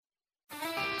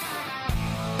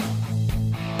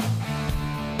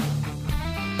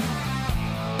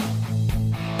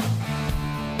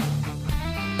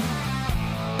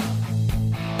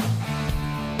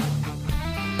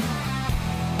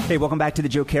Hey, welcome back to the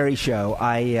Joe Kerry Show.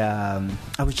 I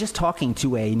was just talking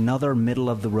to another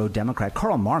middle-of-the-road Democrat.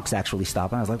 Karl Marx actually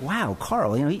stopped, and I was like, wow,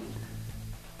 Karl, if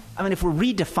we're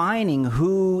redefining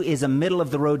who is a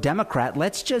middle-of-the-road Democrat,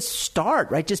 let's just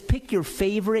start, right? Just pick your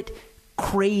favorite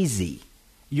crazy,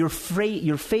 your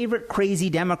favorite crazy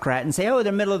Democrat and say, oh,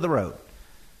 they're middle of the road.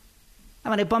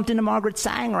 I bumped into Margaret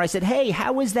Sanger. I said, hey,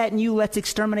 how is that new Let's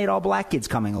Exterminate All Black Kids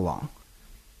coming along?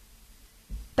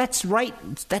 That's right.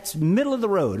 That's middle of the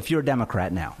road if you're a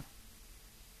Democrat now.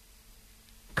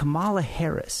 Kamala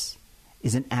Harris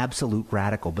is an absolute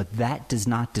radical, but that does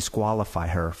not disqualify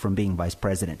her from being vice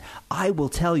president. I will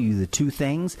tell you the two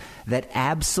things that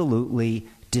absolutely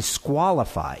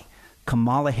disqualify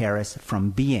Kamala Harris from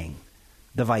being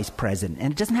the vice president.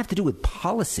 And it doesn't have to do with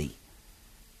policy.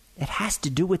 It has to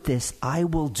do with this, I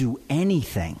will do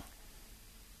anything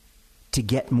to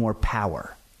get more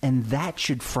power. And that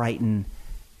should frighten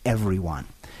everyone.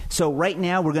 So right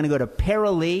now we're going to go to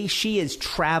Para Lee. She is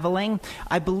traveling.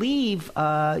 I believe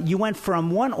you went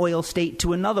from one oil state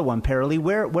to another one, Para Lee.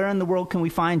 Where in the world can we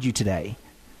find you today?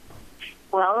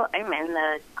 Well, I'm in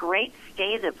the great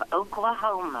state of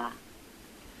Oklahoma.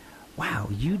 Wow,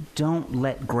 you don't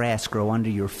let grass grow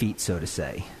under your feet, so to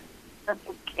say.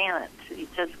 You can't. You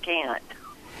just can't.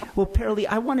 Well, Para Lee,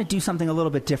 I want to do something a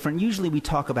little bit different. Usually we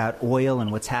talk about oil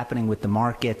and what's happening with the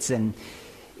markets, and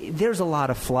there's a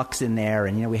lot of flux in there,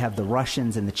 and we have the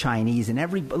Russians and the Chinese,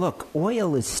 and look,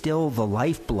 oil is still the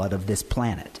lifeblood of this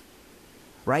planet,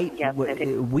 right? Yes, it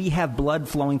is. We have blood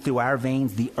flowing through our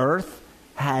veins. The earth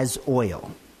has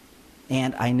oil,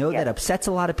 and I know that upsets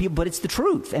a lot of people, but it's the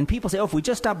truth. And people say, oh, if we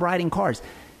just stop riding cars.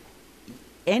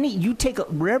 You take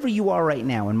wherever you are right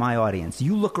now in my audience,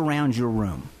 you look around your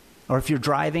room, or if you're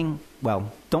driving,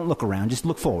 well, don't look around, just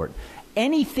look forward.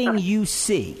 Anything you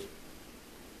see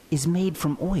is made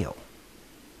from oil.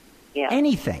 Yeah.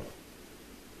 Anything.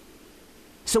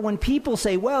 So when people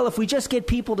say, well, if we just get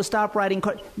people to stop riding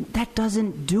cars, that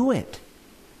doesn't do it.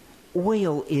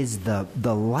 Oil is the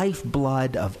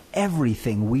lifeblood of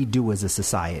everything we do as a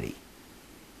society.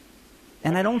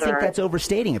 And I don't think that's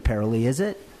overstating it, Para Lee, is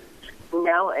it?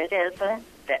 No, it isn't.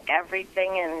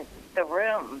 Everything in the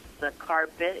room, the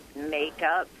carpet,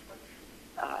 makeup,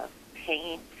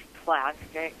 paint,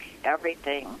 plastic,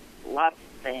 everything, lots of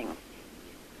things.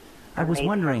 I was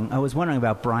wondering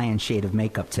about Brian's shade of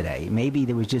makeup today. Maybe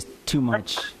there was just too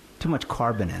much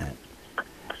carbon in it.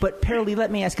 But Para Lee, let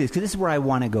me ask you this, because this is where I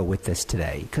want to go with this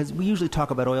today, because we usually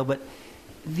talk about oil, but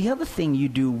the other thing you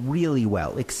do really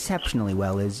well, exceptionally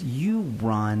well, is you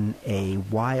run a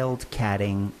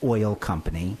wildcatting oil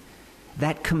company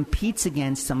that competes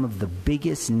against some of the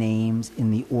biggest names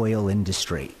in the oil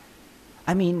industry.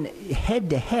 I mean, head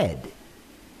to head.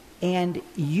 And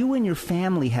you and your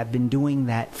family have been doing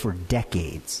that for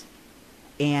decades.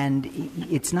 And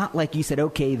it's not like you said,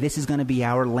 okay, this is going to be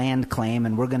our land claim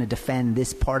and we're going to defend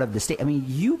this part of the state. I mean,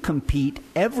 you compete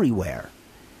everywhere.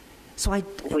 So I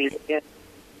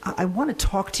want to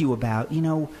talk to you about,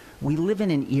 we live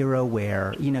in an era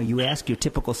where, you ask your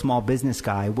typical small business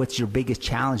guy, what's your biggest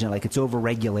challenge? And it's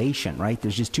over-regulation, right?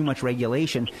 There's just too much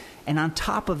regulation. And on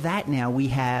top of that now we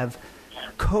have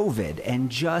COVID and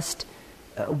just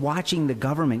watching the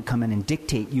government come in and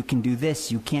dictate you can do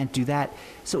this, you can't do that.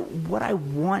 So what I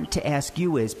want to ask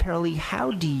you is, Para Lee,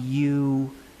 how do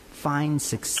you find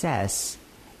success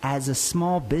as a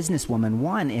small businesswoman,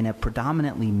 one, in a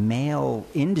predominantly male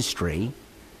industry,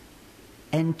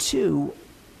 and two,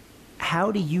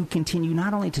 how do you continue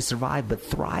not only to survive but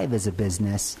thrive as a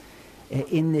business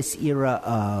in this era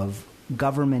of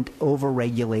government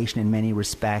overregulation in many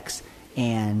respects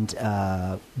and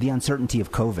the uncertainty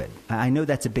of COVID? I know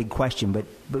that's a big question,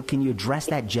 but can you address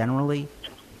that generally?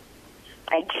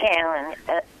 I can.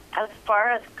 As far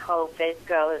as COVID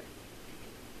goes,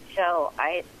 so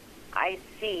I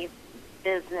see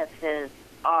businesses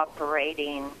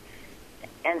operating,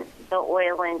 and the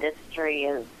oil industry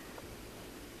is,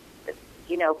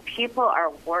 people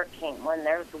are working. When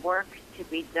there's work to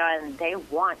be done, they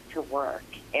want to work.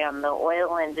 And the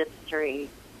oil industry,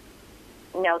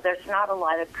 there's not a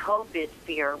lot of COVID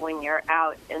fear when you're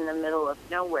out in the middle of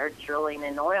nowhere drilling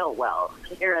an oil well.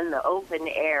 You're in the open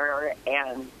air,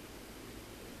 and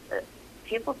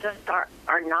people just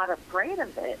are not afraid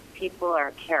of it. People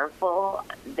are careful.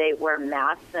 They wear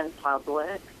masks in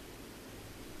public.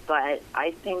 But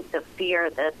I think the fear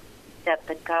that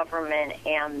the government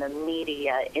and the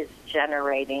media is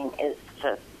generating is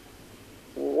just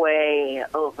way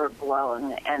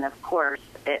overblown. And, of course,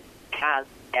 it has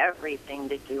everything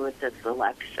to do with this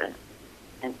election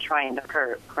and trying to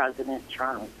hurt President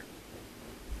Trump.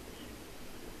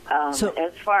 As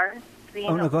far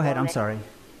as go ahead. I'm sorry.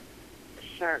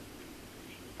 Sure.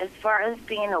 As far as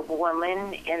being a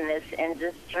woman in this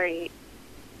industry,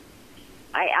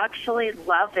 I actually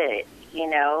love it. You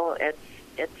know,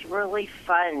 it's really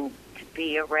fun to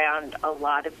be around a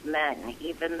lot of men,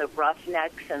 even the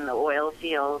roughnecks in the oil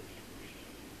fields.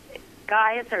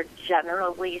 Guys are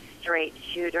generally straight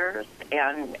shooters,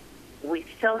 and we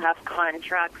still have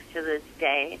contracts to this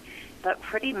day, but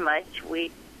pretty much we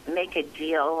make a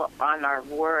deal on our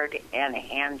word and a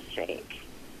handshake.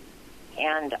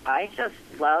 And I just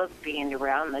love being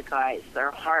around the guys.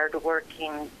 They're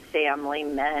hardworking family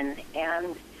men,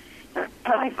 and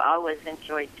I've always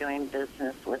enjoyed doing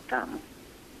business with them.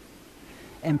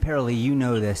 And Paralee, you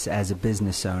know this as a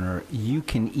business owner, you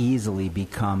can easily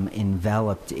become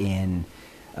enveloped in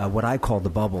what I call the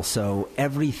bubble. So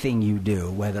everything you do,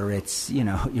 whether it's, you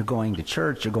know, you're going to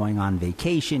church, you're going on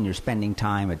vacation, you're spending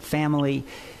time with family,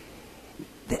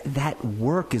 that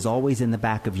work is always in the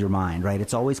back of your mind, right?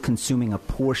 It's always consuming a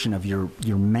portion of your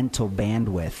mental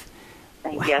bandwidth.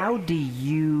 Yes. How do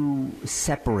you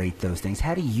separate those things?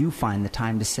 How do you find the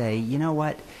time to say, you know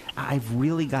what, I've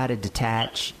really got to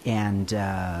detach and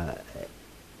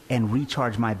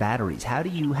recharge my batteries? How do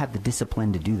you have the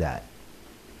discipline to do that?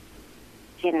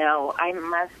 You know, I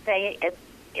must say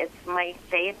it's my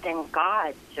faith in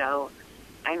God, Joe.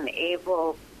 I'm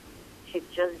able to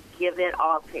just give it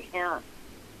all to Him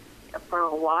for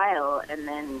a while, and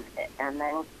then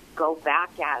go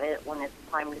back at it when it's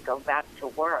time to go back to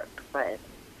work. But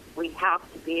we have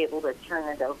to be able to turn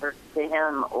it over to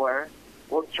Him, or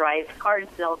we'll drive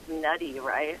ourselves nutty,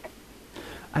 right?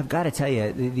 I've got to tell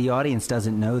you, the audience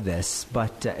doesn't know this,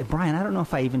 but Brian, I don't know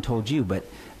if I even told you, but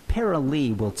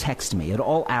Paralee will text me at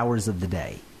all hours of the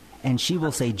day, and she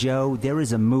will say, Joe, there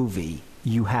is a movie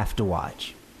you have to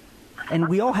watch. And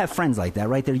we all have friends like that,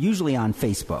 right? They're usually on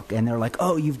Facebook, and they're like,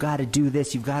 oh, you've got to do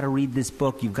this, you've got to read this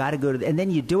book, you've got to go to... And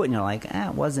then you do it, and you're like,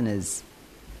 it wasn't as...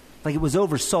 Like, it was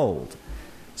oversold.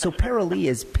 So Paralee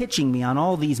is pitching me on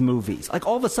all these movies. Like,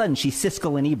 all of a sudden, she's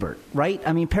Siskel and Ebert, right?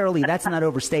 I mean, Paralee, that's not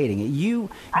overstating it.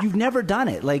 You've never done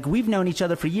it. Like, we've known each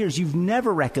other for years. You've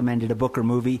never recommended a book or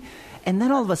movie. And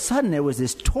then all of a sudden, there was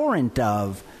this torrent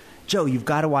of... Joe, you've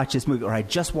got to watch this movie, or I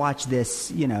just watched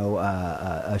this,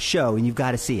 a show, and you've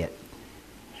got to see it.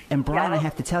 And Brian, I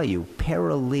have to tell you,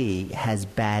 Paralee has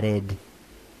batted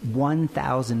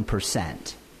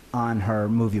 1,000% on her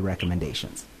movie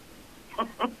recommendations.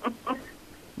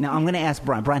 Now, I'm going to ask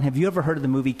Brian. Brian, have you ever heard of the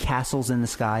movie Castles in the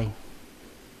Sky?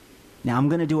 Now, I'm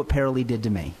going to do what Paralee did to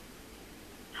me.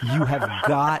 You have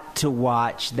got to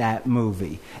watch that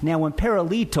movie. Now, when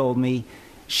Paralee told me,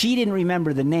 she didn't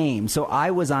remember the name, so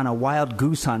I was on a wild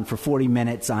goose hunt for 40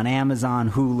 minutes on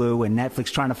Amazon, Hulu, and Netflix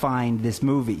trying to find this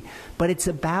movie. But it's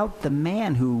about the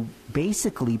man who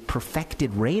basically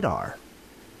perfected radar.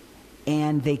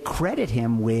 And they credit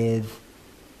him with,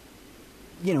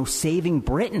 saving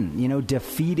Britain,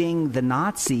 defeating the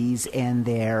Nazis and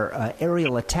their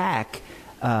aerial attack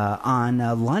on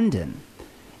London.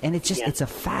 And it's just, it's a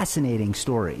fascinating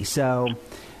story. So,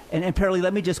 and Paralee,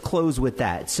 let me just close with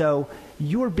that. So,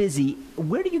 you're busy.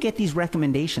 Where do you get these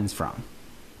recommendations from?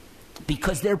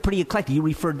 Because they're pretty eclectic. You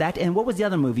referred that. And what was the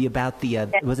other movie about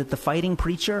was it The Fighting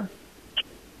Preacher?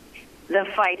 The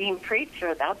Fighting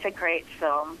Preacher. That's a great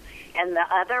film. And the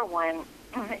other one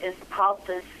is called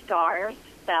The Stars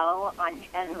Fell on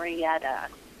Henrietta.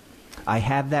 I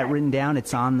have that written down.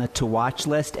 It's on the to-watch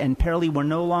list. And Paralee, we're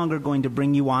no longer going to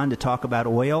bring you on to talk about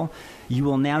oil. You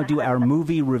will now do our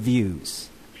movie reviews.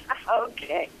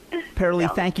 Okay.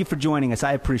 Paralee, thank you for joining us.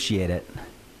 I appreciate it.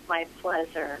 My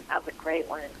pleasure. Have a great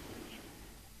one.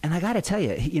 And I got to tell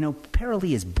you,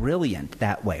 Paralee is brilliant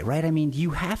that way, right? I mean, you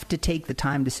have to take the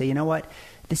time to say, you know what?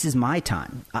 This is my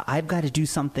time. I've got to do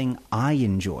something I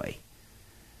enjoy.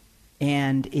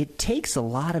 And it takes a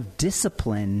lot of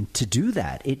discipline to do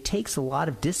that. It takes a lot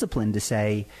of discipline to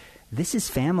say, this is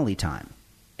family time,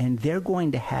 and they're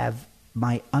going to have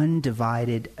my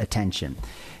undivided attention.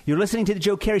 You're listening to The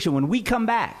Joe Kerry Show. When we come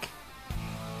back,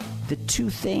 the two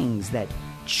things that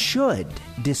should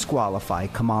disqualify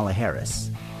Kamala Harris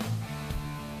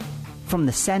from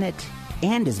the Senate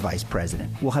and as vice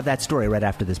president. We'll have that story right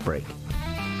after this break.